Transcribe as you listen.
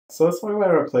So let's talk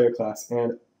about our player class,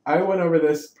 and I went over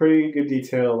this pretty good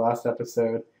detail last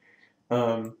episode.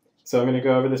 So I'm going to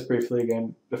go over this briefly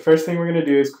again. The first thing we're going to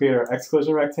do is create our x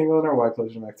collision rectangle and our y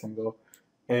collision rectangle,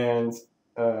 and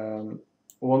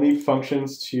we'll need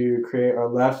functions to create our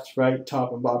left, right,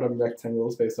 top, and bottom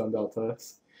rectangles based on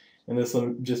deltas. And this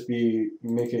will just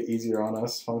make it easier on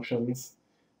us functions.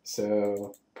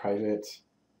 So private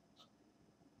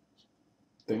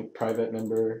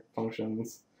member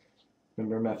functions,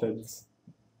 member methods.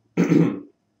 And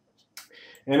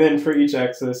then for each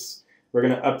axis, we're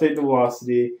going to update the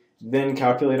velocity, then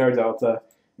calculate our delta,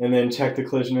 and then check the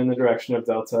collision in the direction of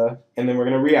delta, and then we're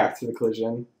going to react to the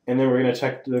collision, and then we're going to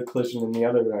check the collision in the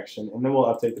other direction, and then we'll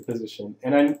update the position.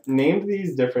 And I named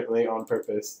these differently on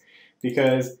purpose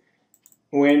because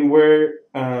when we're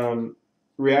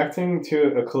reacting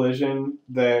to a collision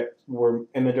that we're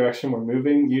in the direction we're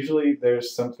moving, usually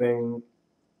there's something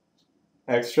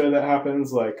extra that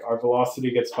happens, like our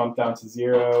velocity gets bumped down to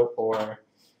 0, or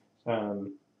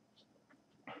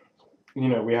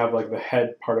we have like the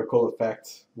head particle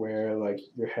effect where like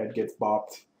your head gets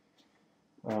bopped.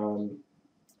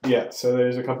 Yeah, so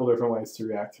there's a couple different ways to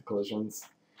react to collisions.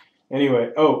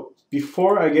 Anyway,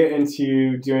 before I get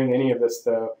into doing any of this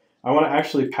though, I want to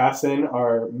actually pass in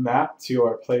our map to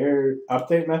our player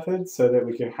update method so that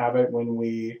we can have it when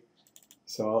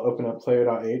so I'll open up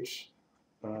player.h,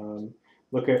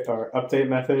 look at our update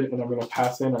method, and I'm going to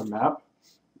pass in our map.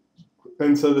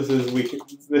 And so this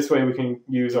way we can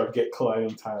use our get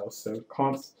colliding tiles. So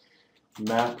const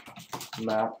map,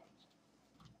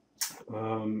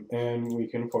 and we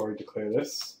can forward declare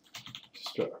this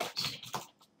struct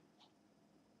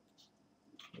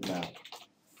map.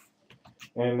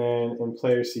 And then in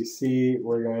player CC,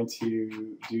 we're going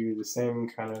to do the same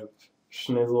kind of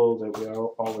schnizzle that we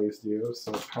always do.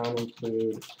 So pound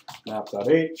include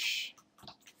map.h.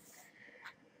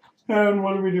 And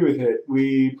what do we do with it?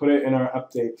 We put it in our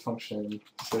update function.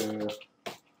 So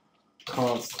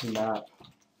const map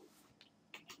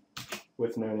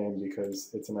with no name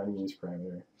because it's an unused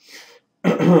parameter.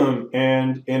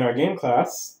 And in our game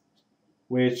class,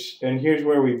 and here's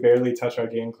where we barely touch our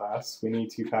game class, we need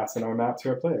to pass in our map to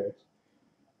our player.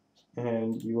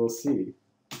 And you will see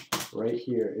right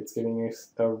here, it's getting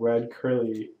a red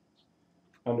curly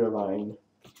underline.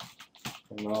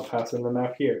 And I'll pass in the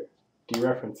map here,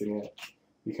 dereferencing it,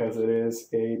 because it is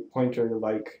a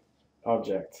pointer-like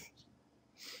object.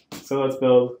 So let's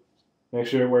build, make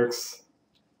sure it works.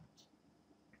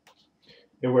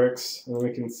 It works, and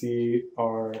we can see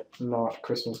our not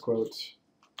Christmas quote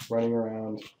running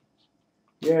around.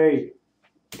 Yay!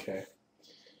 Okay,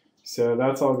 so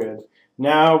that's all good.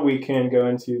 Now we can go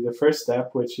into the first step,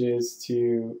 which is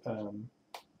to,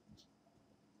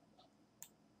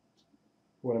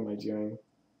 what am I doing?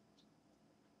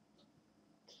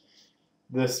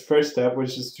 This first step,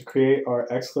 which is to create our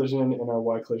x collision and our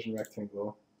y collision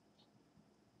rectangle.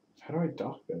 How do I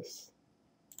dock this?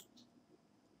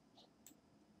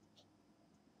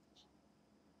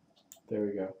 There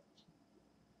we go.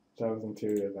 That was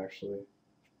intuitive, actually.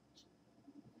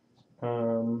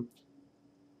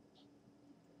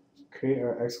 Create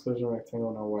our x collision rectangle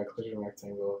and our y collision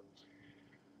rectangle.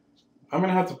 I'm going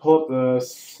to have to pull up the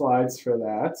slides for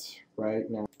that right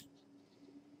now.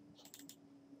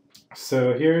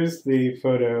 So here's the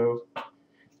photo.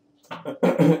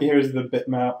 Here's the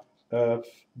bitmap of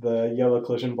the yellow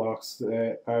collision blocks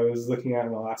that I was looking at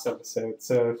in the last episode.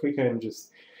 So if we can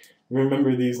just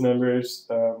remember these numbers,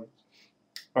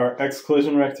 our x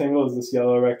collision rectangle is this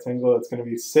yellow rectangle. It's going to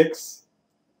be 6,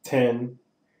 10,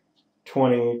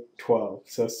 20, 12.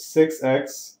 So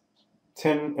 6x,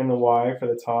 10 in the y for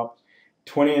the top,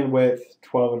 20 in width,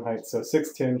 12 in height. So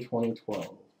 6, 10, 20,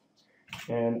 12.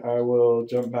 And I will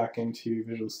jump back into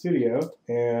Visual Studio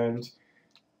and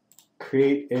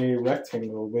create a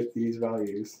rectangle with these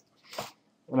values.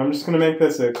 And I'm just going to make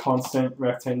this a constant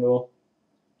rectangle,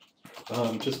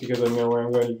 just because I know where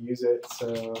I'm going to use it.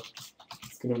 So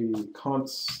it's going to be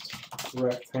const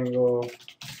rectangle,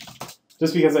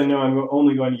 just because I know I'm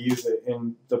only going to use it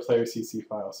in the player CC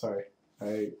file. Sorry,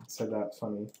 I said that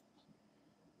funny.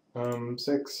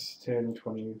 6, 10,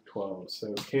 20, 12.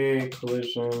 So k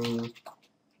collision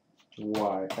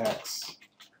y x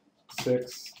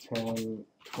 6, 10,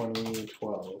 20,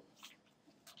 12.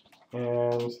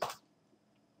 And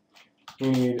we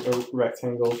need a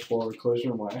rectangle for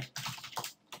collision y.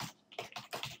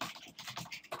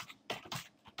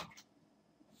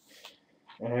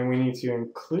 And we need to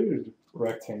include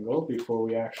rectangle before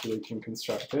we actually can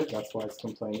construct it. That's why it's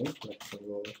complaining.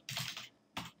 Rectangle.h.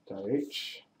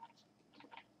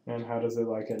 And how does it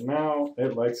like it now?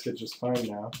 It likes it just fine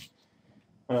now.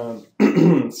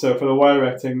 So for the Y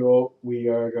rectangle, we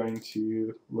are going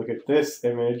to look at this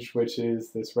image, which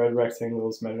is this red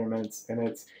rectangle's measurements, and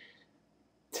it's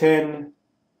 10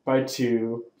 by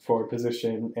 2 for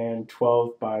position and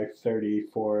 12 by 30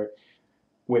 for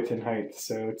width and height.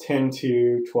 So 10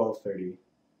 to 12, 30.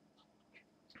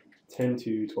 10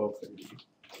 to 12, 30.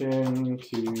 10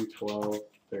 to 12,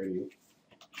 30.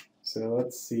 So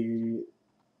let's see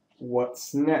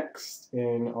what's next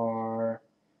in our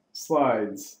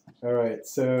slides. All right,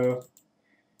 so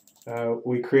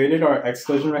we created our X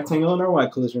collision rectangle and our Y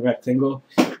collision rectangle.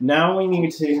 Now we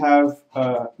need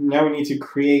to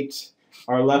create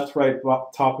our left, right,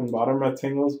 top, and bottom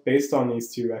rectangles based on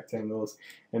these two rectangles,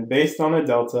 and based on a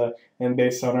delta, and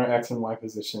based on our X and Y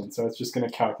position. So it's just going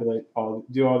to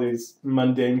do all these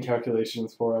mundane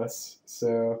calculations for us.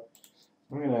 So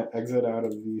I'm going to exit out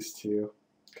of these two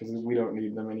because we don't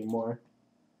need them anymore.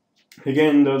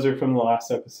 Again, those are from the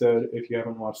last episode. If you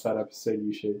haven't watched that episode,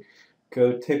 you should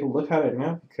go take a look at it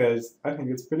now because I think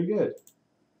it's pretty good.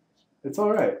 It's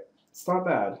alright. It's not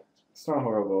bad. It's not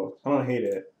horrible. I don't hate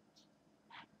it.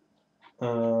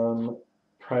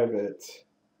 Private.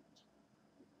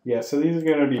 Yeah, so these are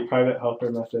going to be private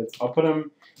helper methods. I'll put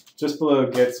them just below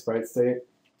get sprite state.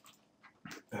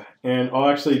 And I'll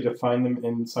actually define them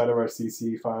inside of our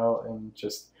CC file and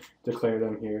just declare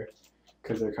them here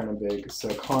because they're kind of big. So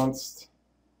const,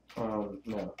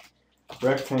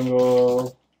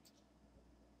 rectangle,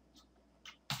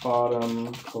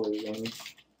 bottom collision,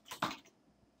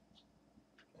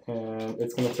 and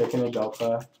it's going to take in a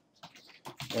delta,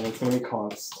 and it's going to be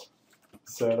const.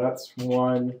 So that's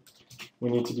one. We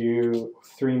need to do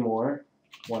 3 more,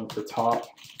 1 for top,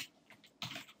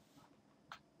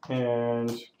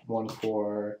 and 1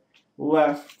 for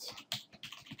left,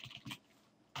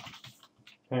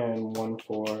 and 1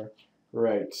 for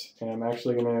right. And I'm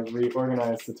actually going to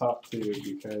reorganize the top 2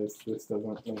 because this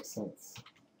doesn't make sense.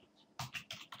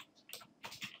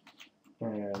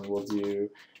 And we'll do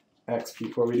X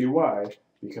before we do Y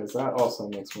because that also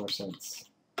makes more sense.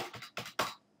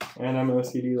 And I'm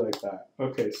OCD like that.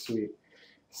 Okay, sweet.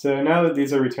 So now that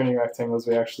these are returning rectangles,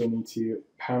 we actually need to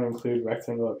pound include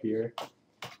rectangle up here,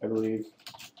 I believe.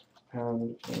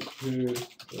 Pound include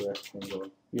the rectangle.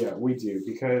 Yeah, we do,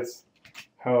 because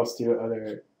how else do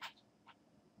other...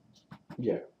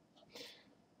 Yeah,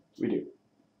 we do.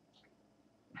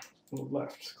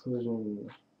 Left collision.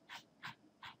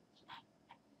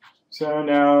 So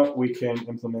now we can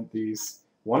implement these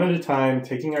one at a time,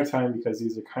 taking our time because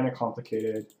these are kind of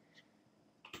complicated.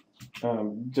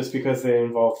 Just because they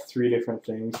involve 3 different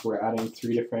things, we're adding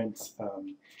 3 different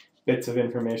bits of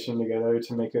information together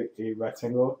to make a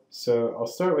rectangle. So I'll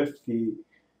start with the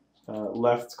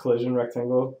left collision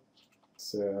rectangle.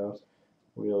 So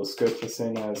we'll scope this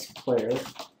in as player.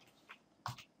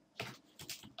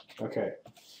 Okay,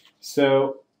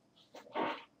 so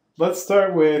let's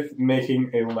start with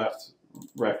making a left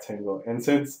rectangle. And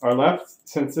since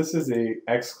this is a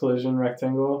X collision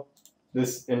rectangle,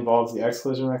 this involves the X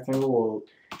collision rectangle, we'll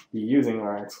be using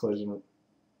our X collision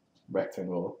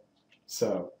rectangle.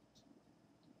 So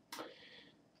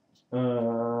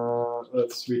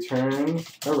let's return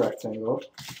a rectangle,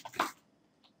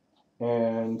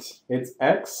 and its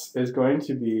X is going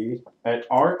to be at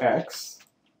Rx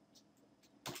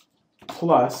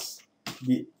plus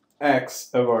the X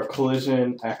of our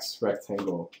collision X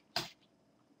rectangle.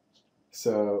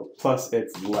 So plus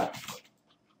its left.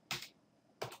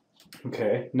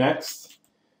 Okay, next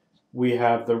we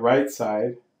have the right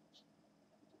side.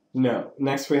 No,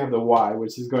 next we have the Y,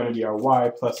 which is going to be our Y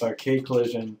plus our K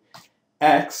collision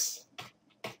X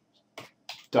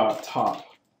dot top.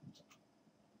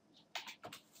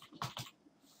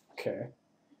 Okay,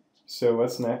 so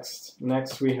what's next?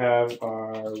 Next we have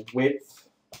our width,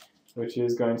 which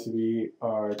is going to be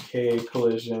our K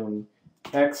collision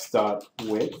X dot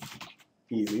width,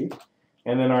 easy.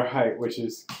 And then our height, which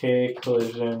is K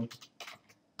collision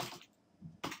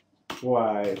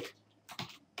Y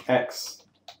X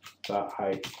dot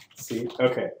height. See?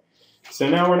 Okay. So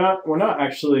now we're not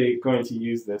actually going to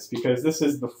use this because this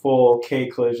is the full K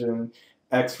collision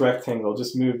X rectangle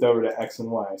just moved over to X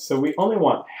and Y. So we only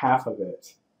want half of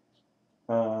it.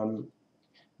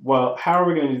 Well, how are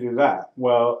we going to do that?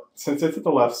 Well, since it's at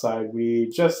the left side, we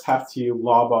just have to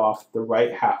lob off the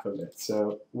right half of it.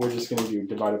 So we're just going to do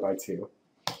divided by 2.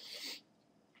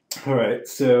 All right,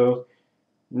 so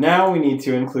now we need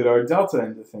to include our delta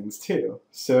into things too.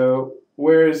 So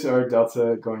where is our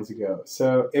delta going to go?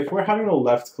 So if we're having a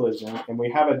left collision and we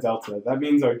have a delta, that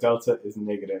means our delta is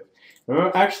negative. And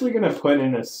we're actually going to put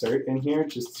an assert in here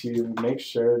just to make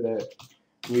sure that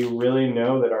we really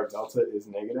know that our delta is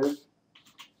negative.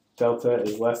 delta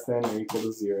is less than or equal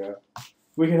to 0.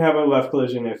 We can have a left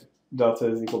collision if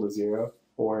delta is equal to 0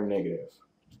 or negative.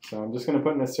 So I'm just going to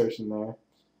put an assertion there.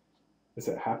 Is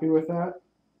it happy with that?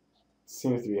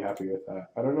 Seems to be happy with that.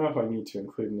 I don't know if I need to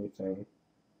include anything.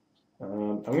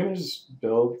 I'm going to just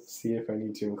build, see if I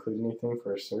need to include anything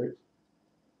for assert.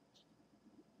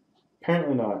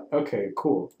 Apparently not. Okay,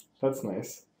 cool. That's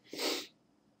nice.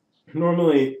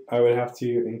 Normally, I would have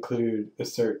to include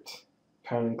assert,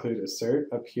 include assert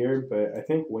up here, but I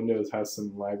think Windows has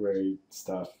some library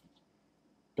stuff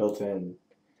built in.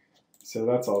 So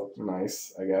that's all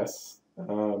nice, I guess.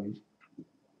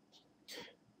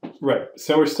 Right,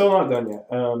 so we're still not done yet.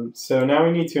 So now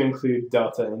we need to include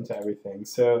delta into everything.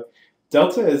 So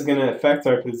delta is going to affect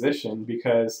our position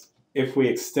because if we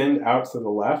extend out to the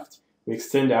left, we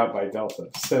extend out by delta.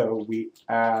 So we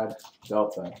add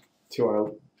delta to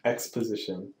our x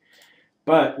position.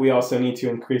 But we also need to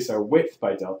increase our width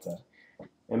by delta.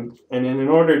 And in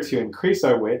order to increase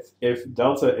our width, if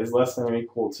delta is less than or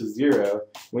equal to 0,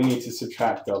 we need to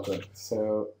subtract delta.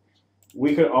 So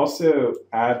we could also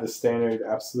add the standard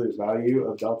absolute value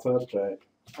of delta, but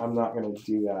I'm not going to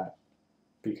do that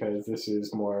because this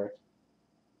is more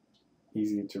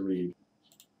easy to read.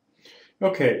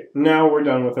 Okay, now we're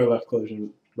done with our left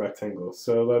collision rectangle.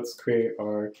 So let's create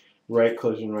our right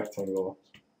collision rectangle.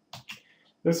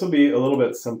 This will be a little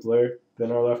bit simpler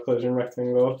than our left collision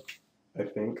rectangle, I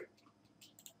think.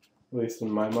 At least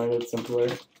in my mind it's simpler.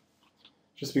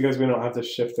 Just because we don't have to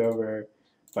shift over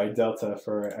by delta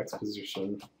for our x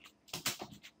position.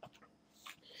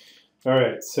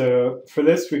 Alright, so for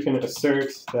this we can assert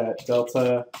that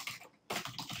delta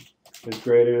is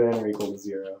greater than or equal to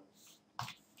 0.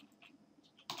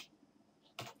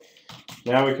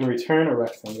 Now we can return a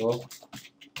rectangle.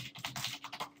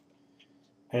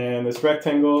 And this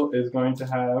rectangle is going to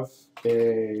have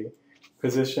a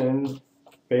position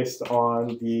based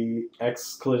on the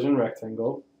x collision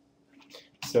rectangle.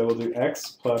 So we'll do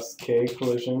x plus k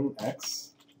collision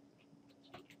x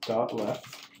dot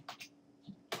left,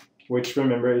 which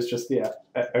remember is just the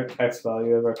x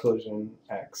value of our collision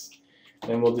x.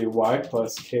 Then we'll do y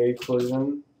plus k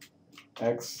collision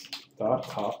x dot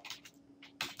top.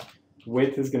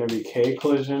 Width is going to be k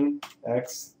collision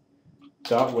x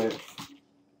dot width,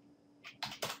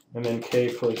 and then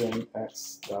k collision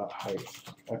x dot height.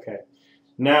 Okay.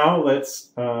 Now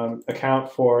let's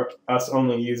account for us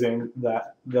only using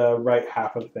the right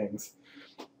half of things.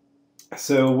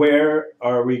 So where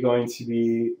are we going to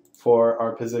be for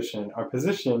our position? Our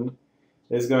position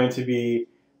is going to be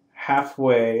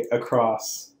halfway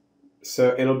across.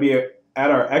 So it'll be at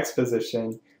our x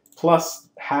position plus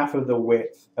half of the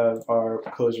width of our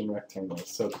collision rectangle.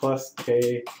 So plus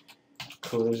k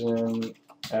collision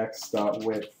x dot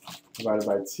width divided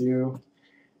by 2.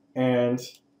 And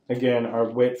again, our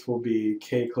width will be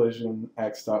k collision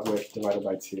x dot width divided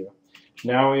by 2.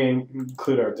 Now we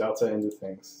include our delta into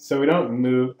things. So we don't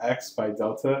move x by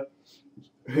delta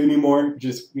anymore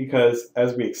just because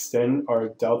as we extend, our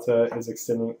delta is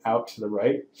extending out to the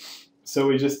right. So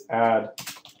we just add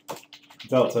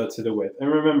delta to the width. And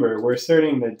remember, we're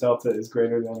asserting that delta is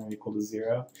greater than or equal to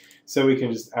 0. So we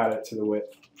can just add it to the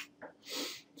width.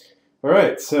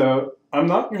 Alright, so I'm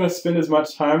not going to spend as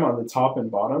much time on the top and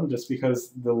bottom just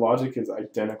because the logic is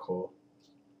identical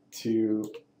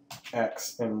to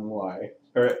x and y,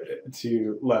 or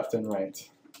to left and right.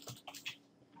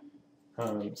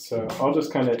 So I'll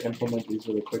just kind of implement these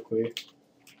really quickly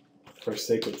for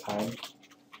sake of time.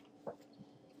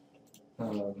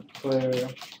 Clear.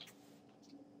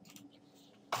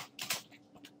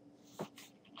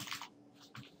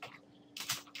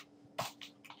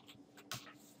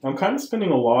 I'm kind of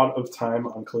spending a lot of time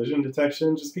on collision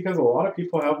detection just because a lot of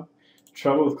people have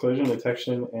trouble with collision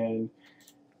detection and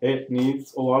it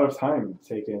needs a lot of time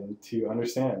taken to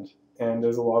understand. And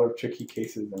there's a lot of tricky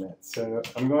cases in it. So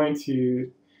I'm going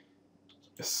to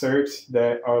assert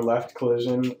that our left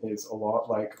collision is a lot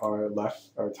like our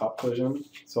top collision.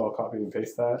 So I'll copy and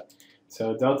paste that.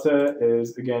 So delta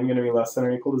is again going to be less than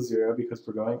or equal to 0 because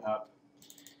we're going up.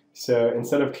 So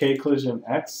instead of k collision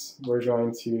x, we're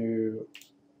going to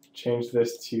change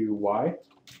this to y,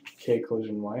 k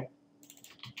collision y.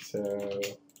 So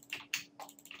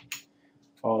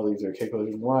all these are k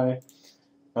collision y.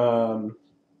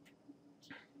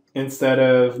 Instead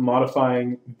of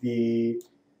modifying the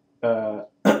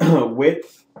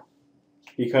width,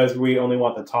 because we only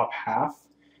want the top half,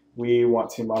 we want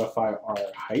to modify our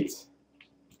height.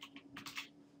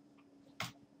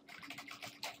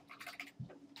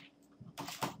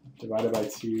 Divided by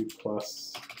 2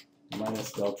 plus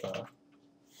minus delta.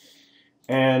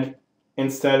 And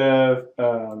instead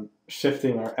of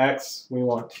shifting our x, we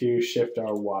want to shift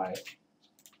our y.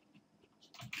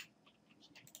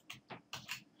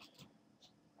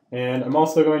 And I'm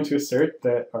also going to assert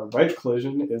that our right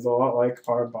collision is a lot like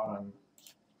our bottom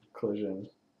collision.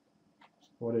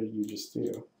 What did you just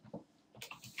do?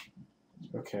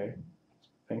 Okay,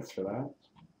 thanks for that.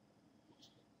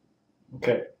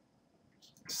 Okay,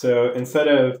 so instead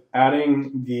of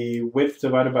adding the width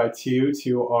divided by 2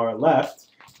 to our left,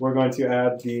 we're going to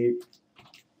add the,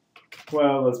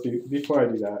 well, before I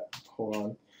do that, hold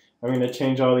on. I'm going to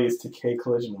change all these to k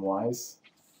collision y's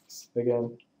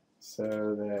again, so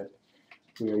that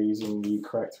we are using the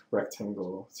correct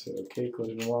rectangle. So k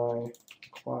collision y,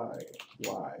 y,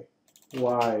 y,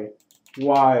 y,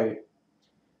 y.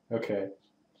 Okay.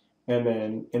 And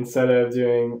then instead of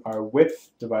doing our width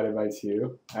divided by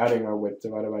 2, adding our width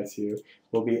divided by 2,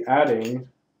 we'll be adding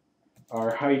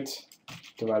our height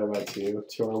divided by 2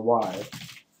 to our y.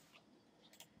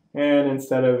 And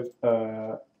instead of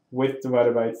width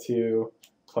divided by 2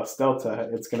 plus delta,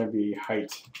 it's going to be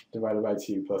height divided by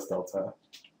 2 plus delta.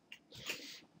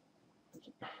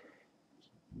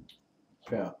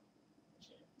 Yeah.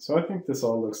 So I think this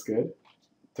all looks good,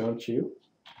 don't you?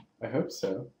 I hope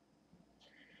so.